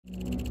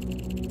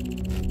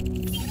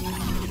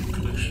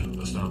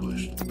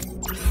established.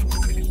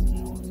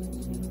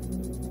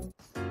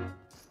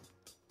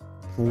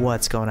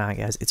 What's going on,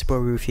 guys? It's Bro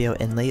Rufio,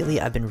 and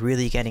lately I've been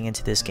really getting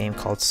into this game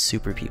called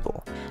Super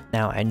People.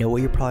 Now, I know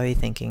what you're probably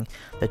thinking.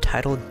 The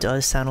title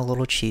does sound a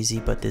little cheesy,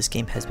 but this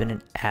game has been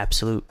an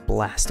absolute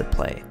blast to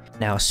play.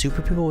 Now,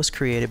 Super People was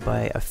created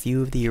by a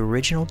few of the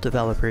original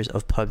developers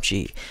of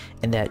PUBG,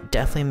 and that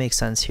definitely makes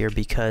sense here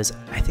because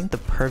I think the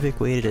perfect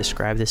way to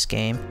describe this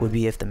game would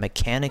be if the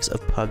mechanics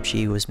of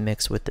PUBG was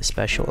mixed with the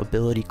special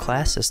ability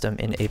class system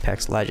in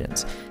Apex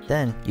Legends.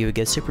 Then you would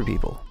get Super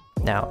People.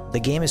 Now, the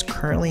game is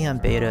currently on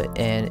beta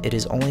and it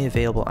is only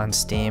available on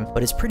Steam,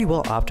 but it's pretty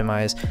well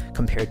optimized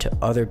compared to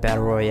other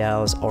battle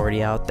royales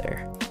already out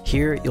there.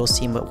 Here you'll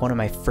see one of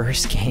my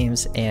first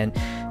games, and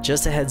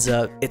just a heads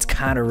up, it's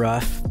kind of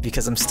rough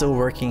because I'm still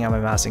working on my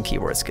mouse and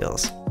keyboard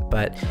skills.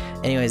 But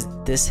anyways,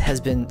 this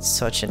has been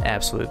such an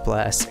absolute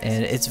blast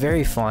and it's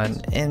very fun,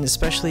 and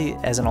especially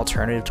as an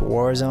alternative to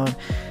Warzone,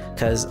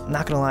 because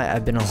not gonna lie,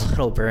 I've been a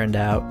little burned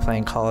out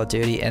playing Call of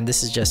Duty, and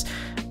this is just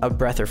a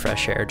breath of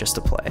fresh air just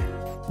to play.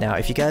 Now,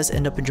 if you guys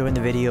end up enjoying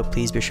the video,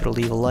 please be sure to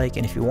leave a like,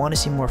 and if you want to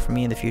see more from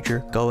me in the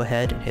future, go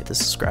ahead and hit the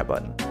subscribe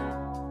button.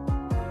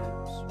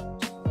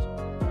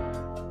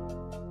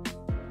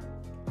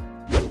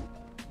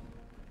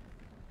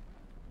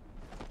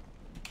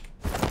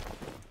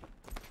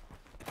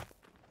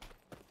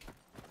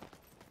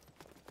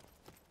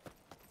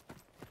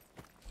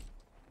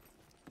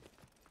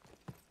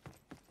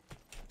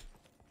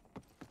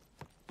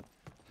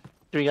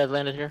 Three guys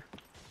landed here.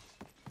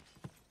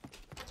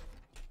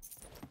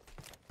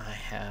 I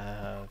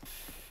have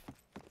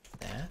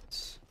that.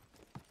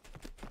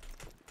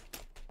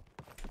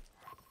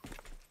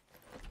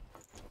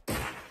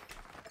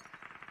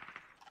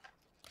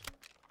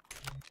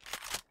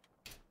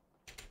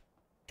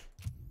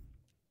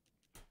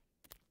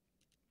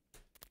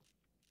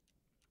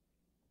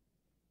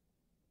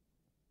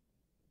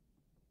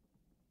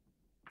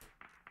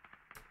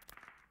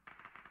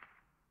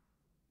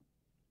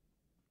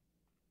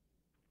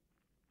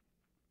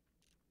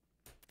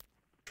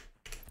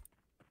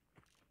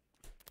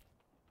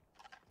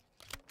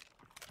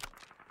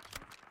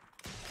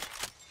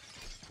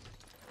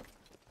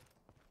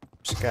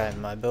 There's a guy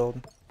in my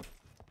build.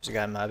 There's a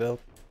guy in my build.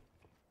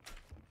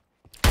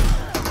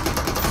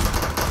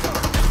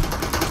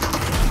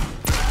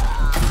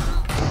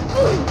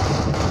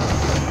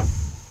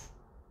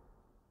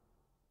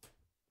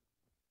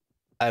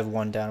 I have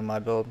one down in my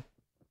build.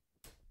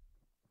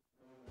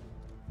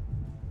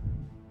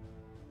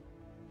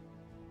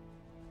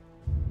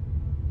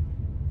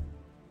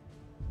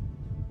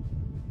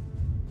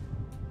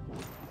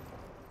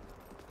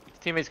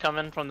 Teammates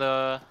coming from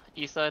the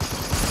east side.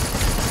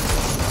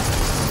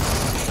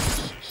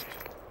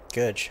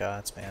 Good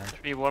shots, man.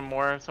 Maybe one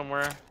more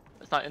somewhere.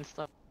 It's not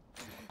insta.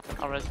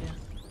 I'll res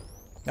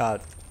you.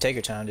 Take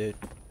your time, dude.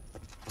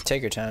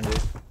 Take your time, dude.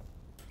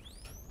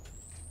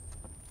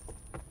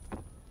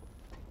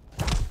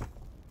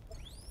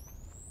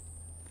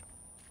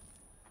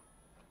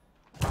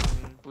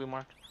 Blue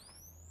mark.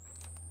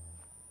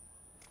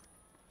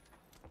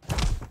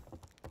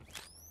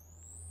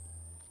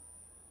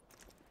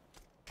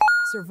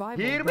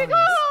 Survival Here we bonus.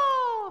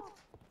 go!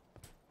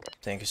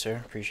 Thank you,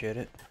 sir. Appreciate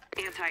it.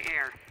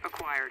 Anti-air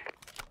acquired.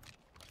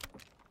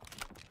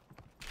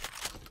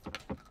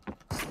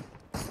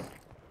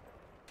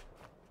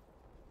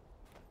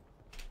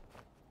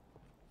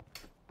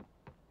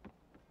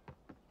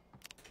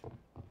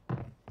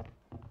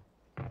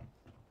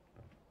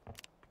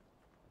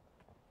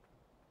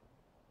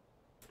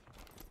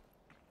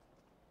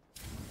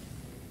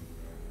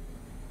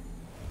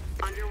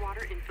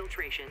 Underwater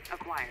infiltration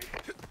acquired.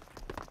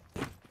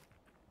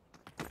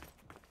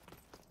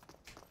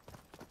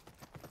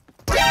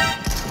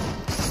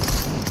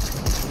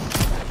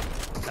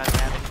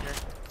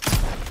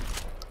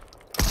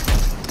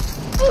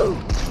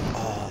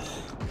 Oh,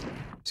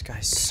 this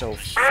guy's so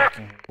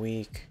fucking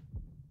weak.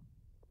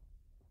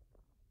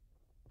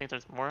 I think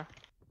there's more.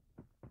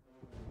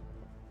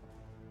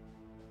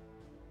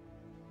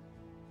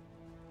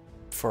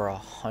 For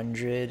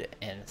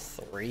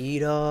 103,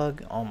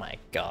 dog? Oh my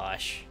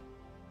gosh.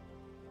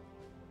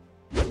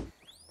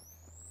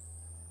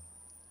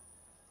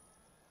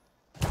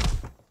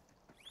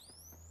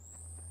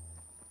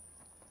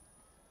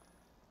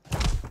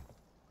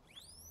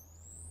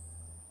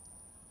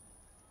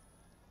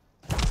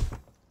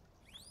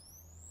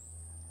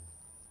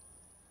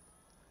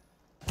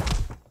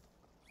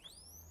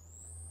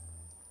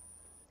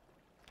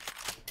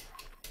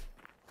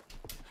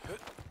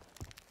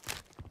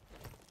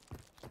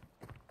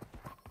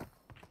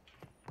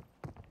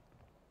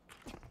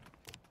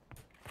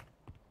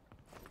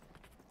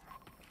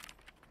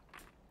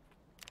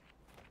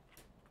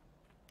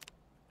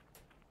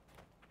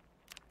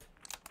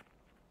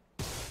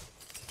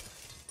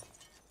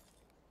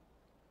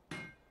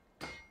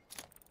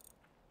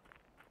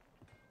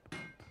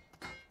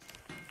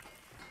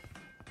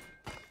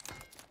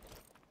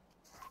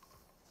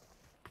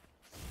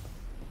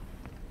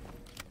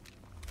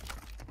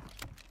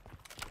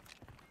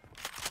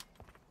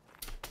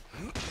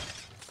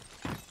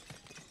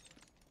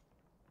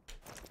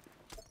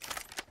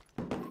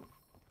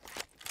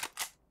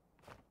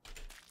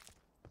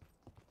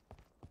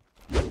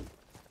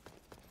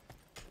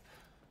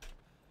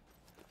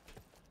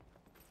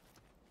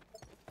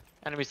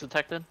 Enemies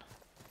detected.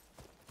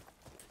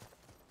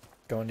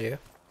 Going to you.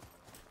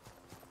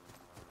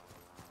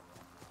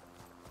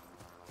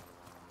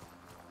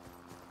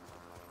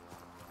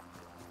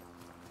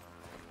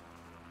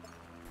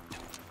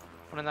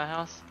 One in that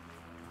house.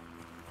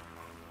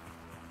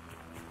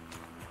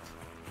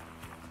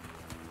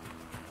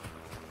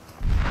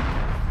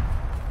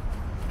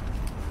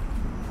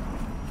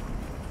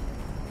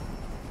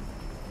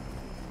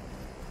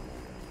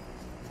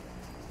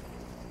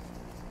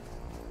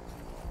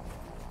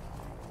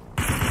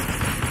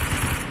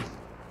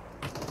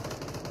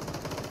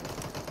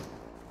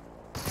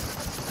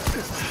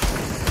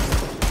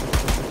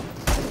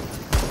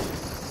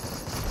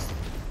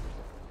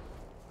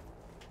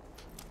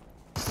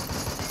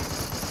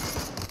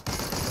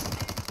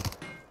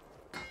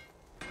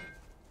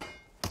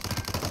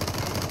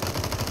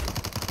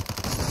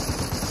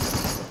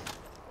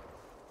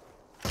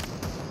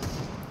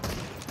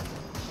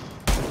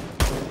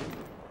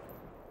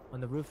 On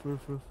the roof.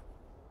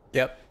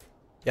 Yep.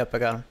 Yep, I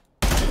got him.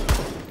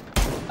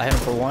 I hit him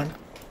for one.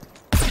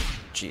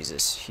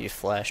 Jesus, he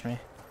flashed me.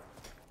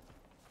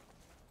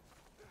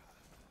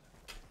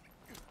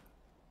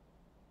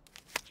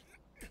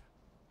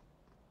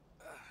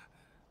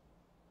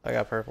 I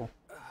got purple.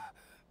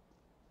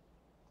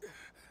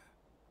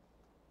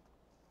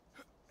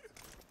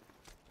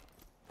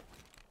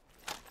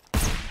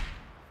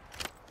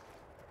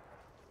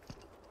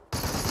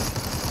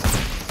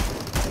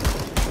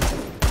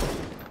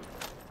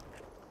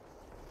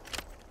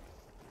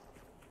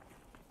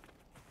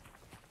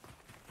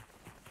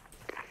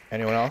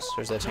 Anyone else?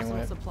 Or is that team Personal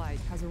wipe? supply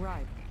has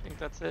arrived. I think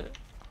that's it.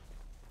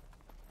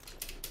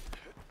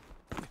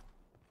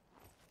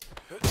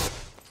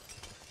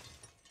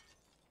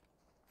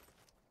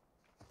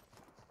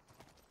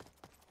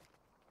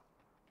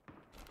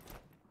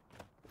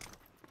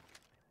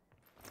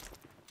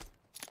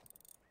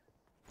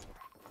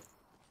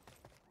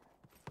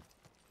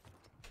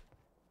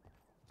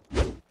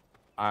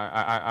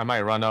 I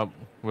might run up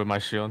with my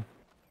shield.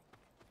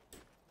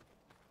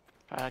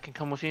 I can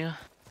come with you.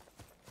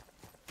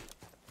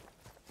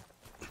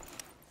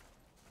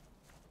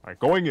 Alright,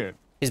 going in.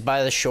 He's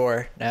by the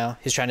shore now.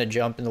 He's trying to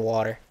jump in the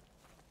water.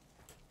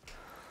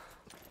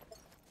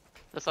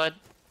 This side.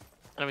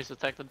 Enemies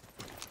detected.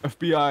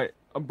 FBI,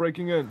 I'm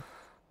breaking in.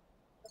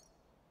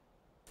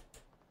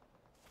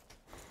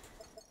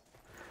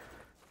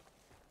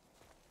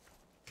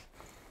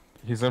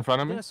 He's in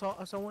front of me? Yeah,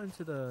 I saw one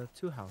into the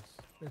 2 house.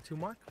 The 2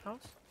 mark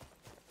house?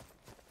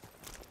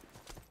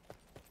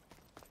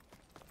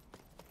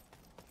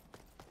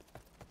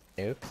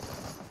 Nope.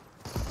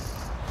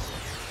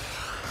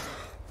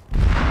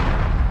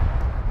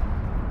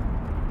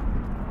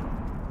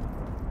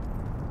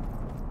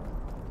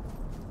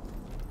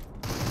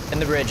 In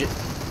the bridge.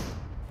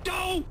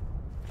 Go!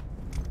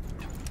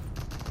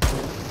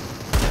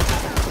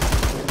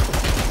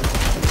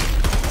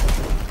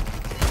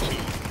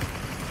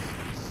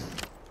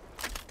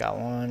 Got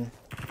one.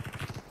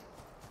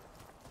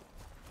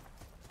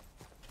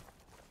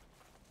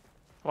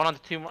 One on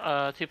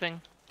the two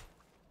ping.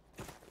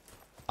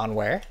 On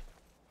where?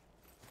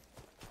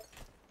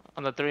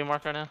 On the 3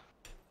 mark right now.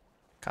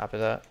 Copy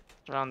that.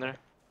 It's around there.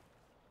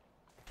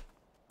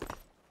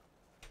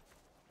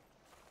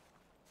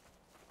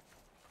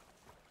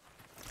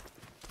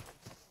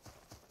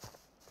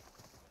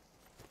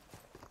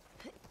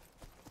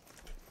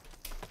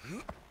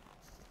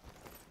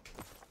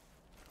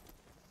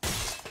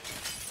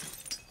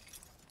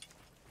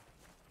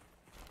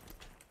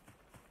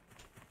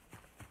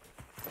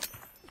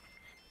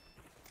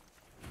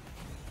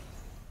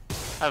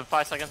 I have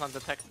 5 seconds on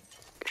detect.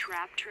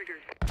 Trap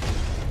triggered.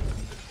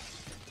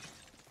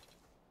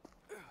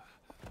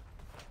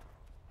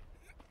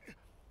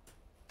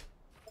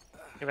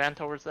 He ran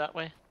towards that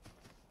way.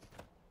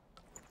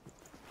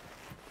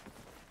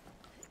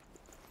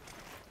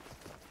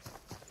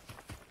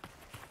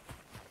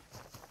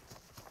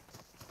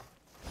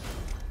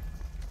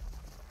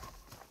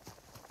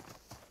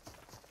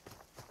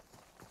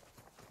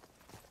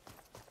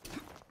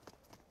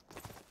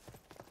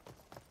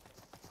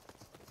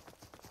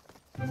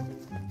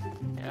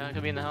 Yeah, I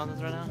could be in the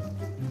houses right now.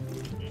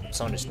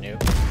 Someone just knew.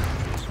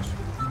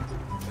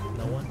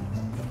 No one?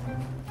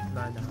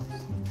 Not in the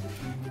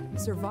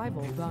house.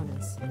 Survival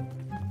bonus.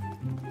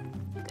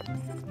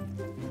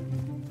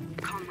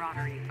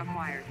 Camaraderie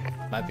acquired.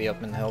 Might be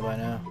up in the hill by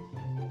now.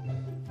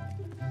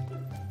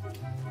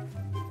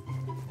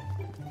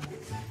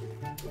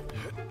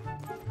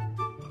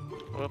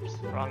 Whoops,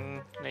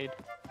 wrong nade.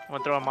 I'm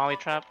gonna throw a molly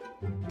trap.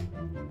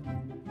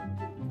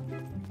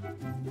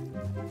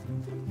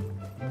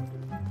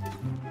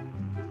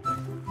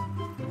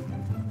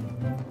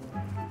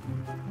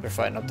 They're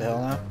fighting up the hill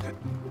now.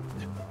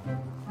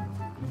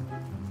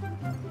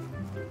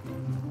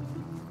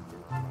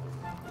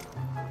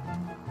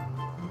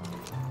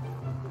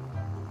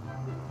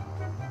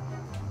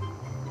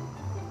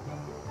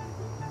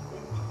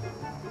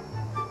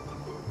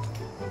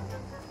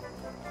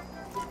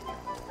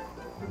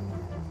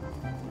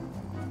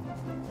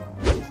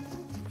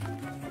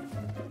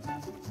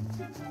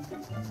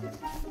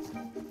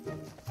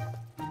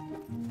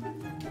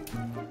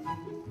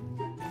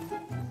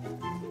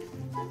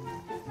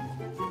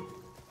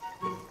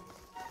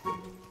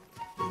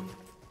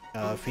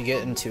 If we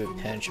get into a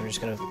pinch, I'm just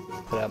gonna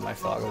put out my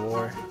fog of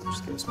war.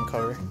 Just give us some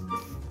cover.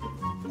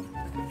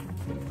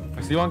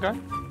 I see one guy.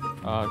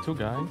 Two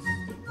guys.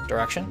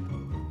 Direction?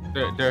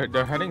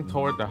 They're heading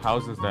toward the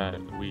houses that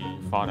we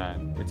fought at.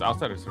 It's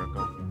outside the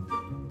circle.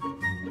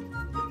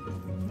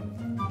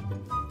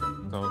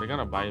 So they're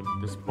gonna buy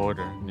this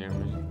border near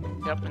me.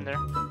 Yep, in there.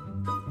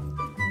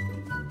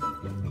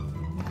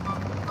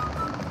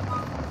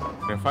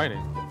 They're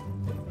fighting.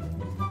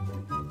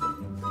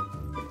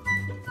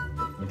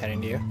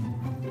 Heading to you.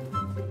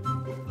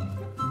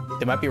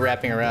 They might be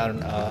wrapping around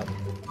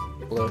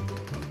blue.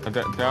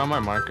 They're on my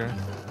marker.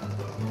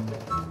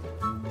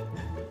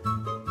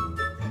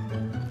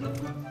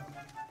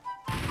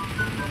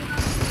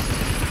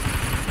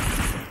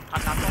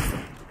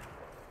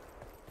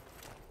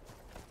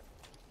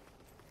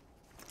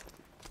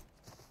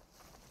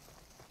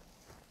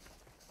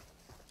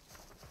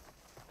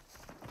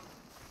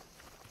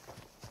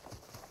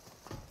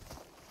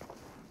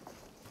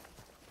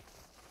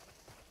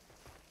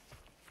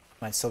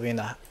 Might still be in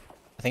the. I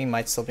think he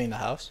might still be in the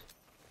house.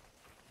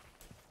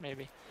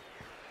 Maybe.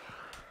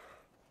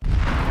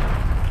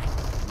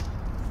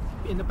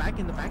 In the back,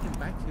 two.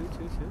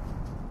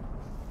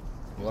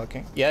 I'm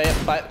looking. Yeah,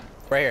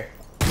 right here.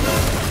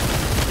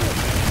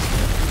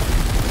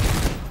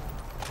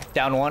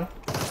 Down one.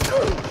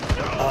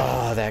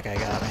 Oh, that guy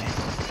got me.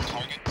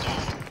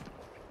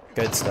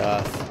 Good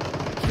stuff.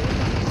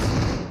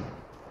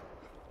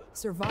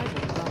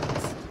 Survival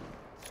bonus.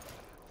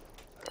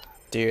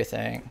 Do your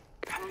thing.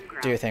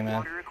 Do your thing, man.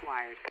 Water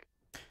acquired.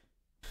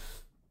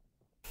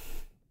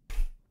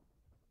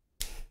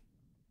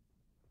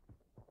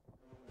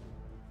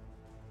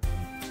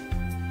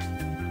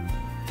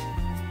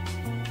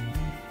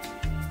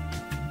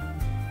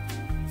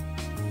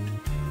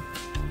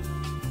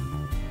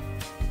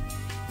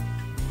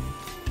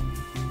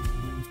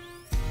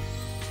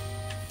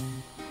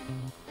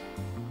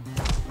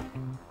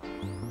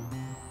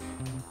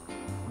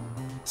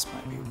 This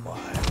might be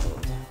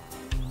wild.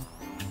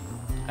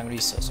 I'm gonna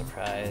be so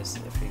surprised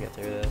if we get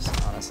through this,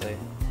 honestly.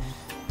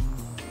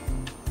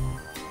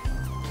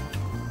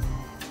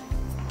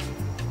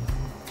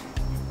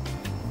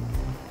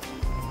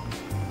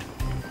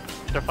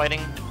 They're fighting.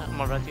 I'm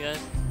gonna run to you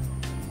guys.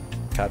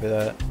 Copy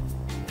that.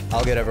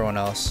 I'll get everyone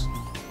else.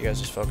 You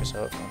guys just focus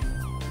up.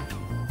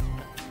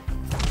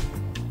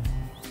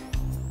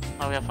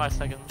 Oh, we have 5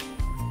 seconds.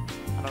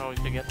 I don't know if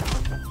we could get them.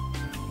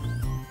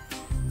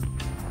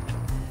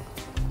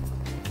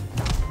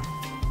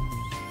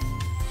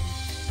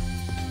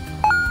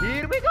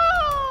 Here we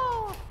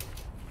go!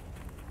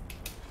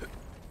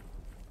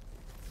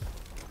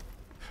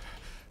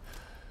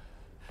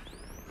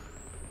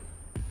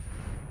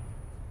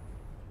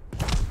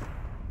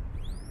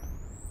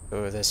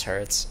 Ooh, this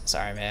hurts.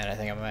 Sorry, man. I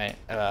think I might.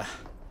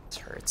 This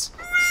hurts.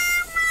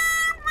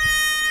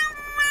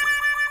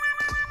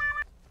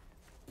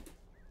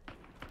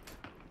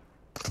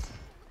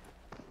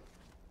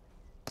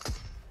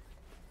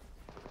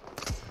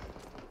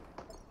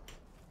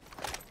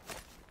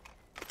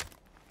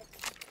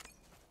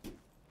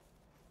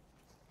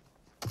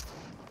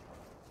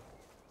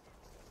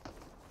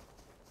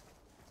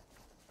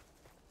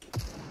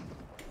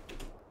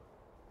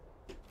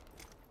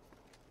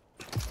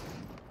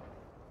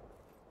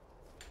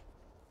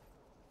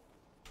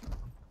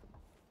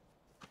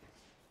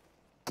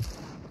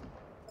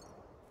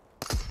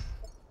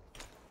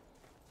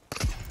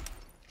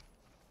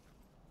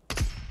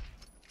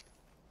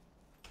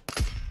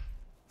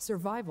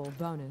 Survival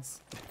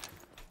bonus.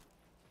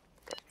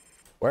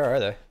 Where are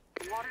they?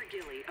 Water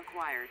gilly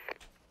acquired.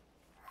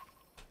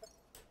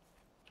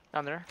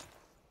 Down there.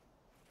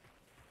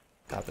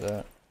 Copy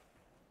that.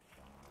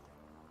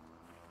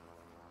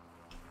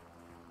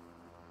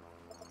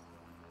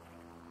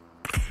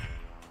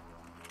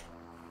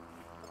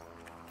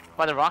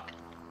 By the rock.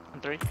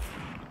 On 3.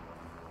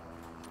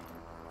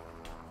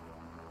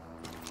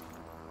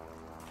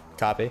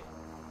 Copy.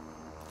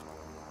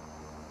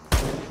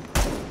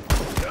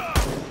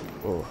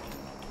 Ooh.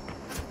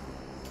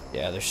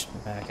 Yeah, they're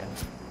smacking.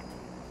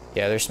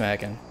 Yeah, they're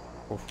smacking.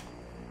 Oof.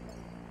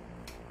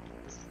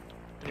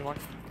 Anyone?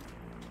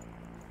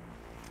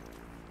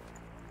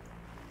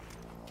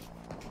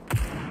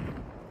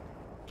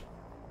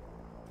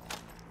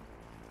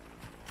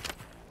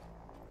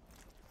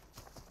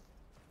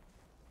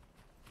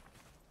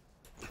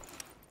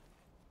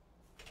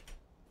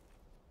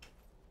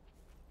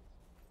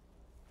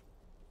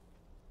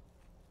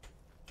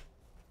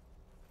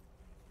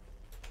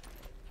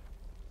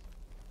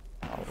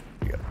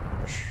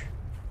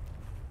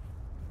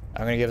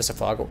 I'm gonna give us a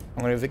fog.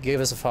 I'm gonna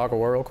give us a fog of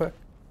war real quick.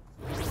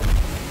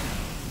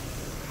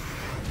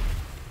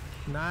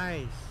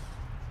 Nice.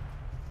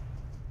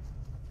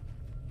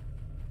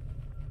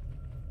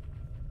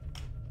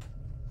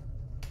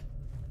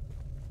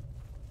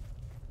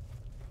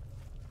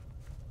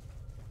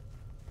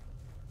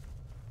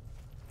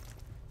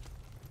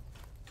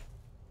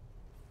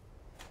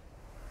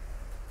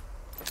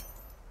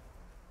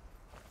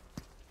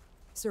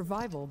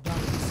 Survival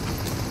bonus.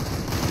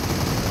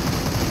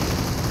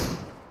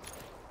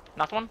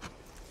 Knocked one.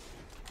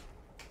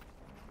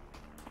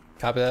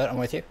 Copy that. I'm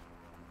with you.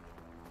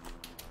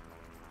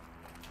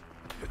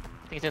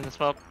 I think he's in the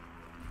smoke.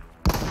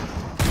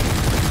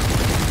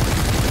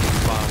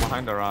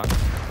 Behind the rock.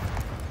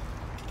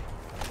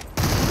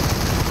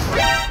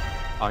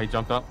 Oh, he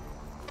jumped up.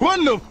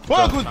 What the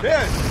fuck was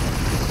that?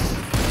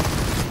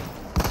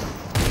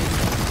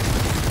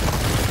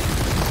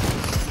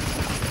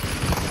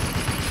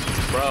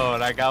 Bro,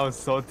 that guy was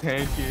so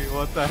tanky.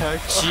 What the heck?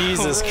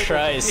 Jesus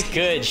Christ.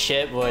 Good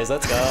shit, boys.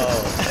 Let's go.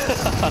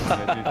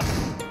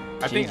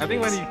 I think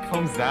when he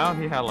comes down,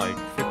 he had like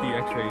 50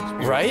 extra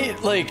HP.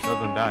 Right? Like,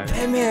 Doesn't die.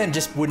 that man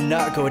just would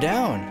not go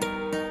down.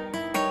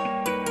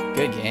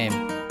 Good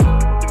game.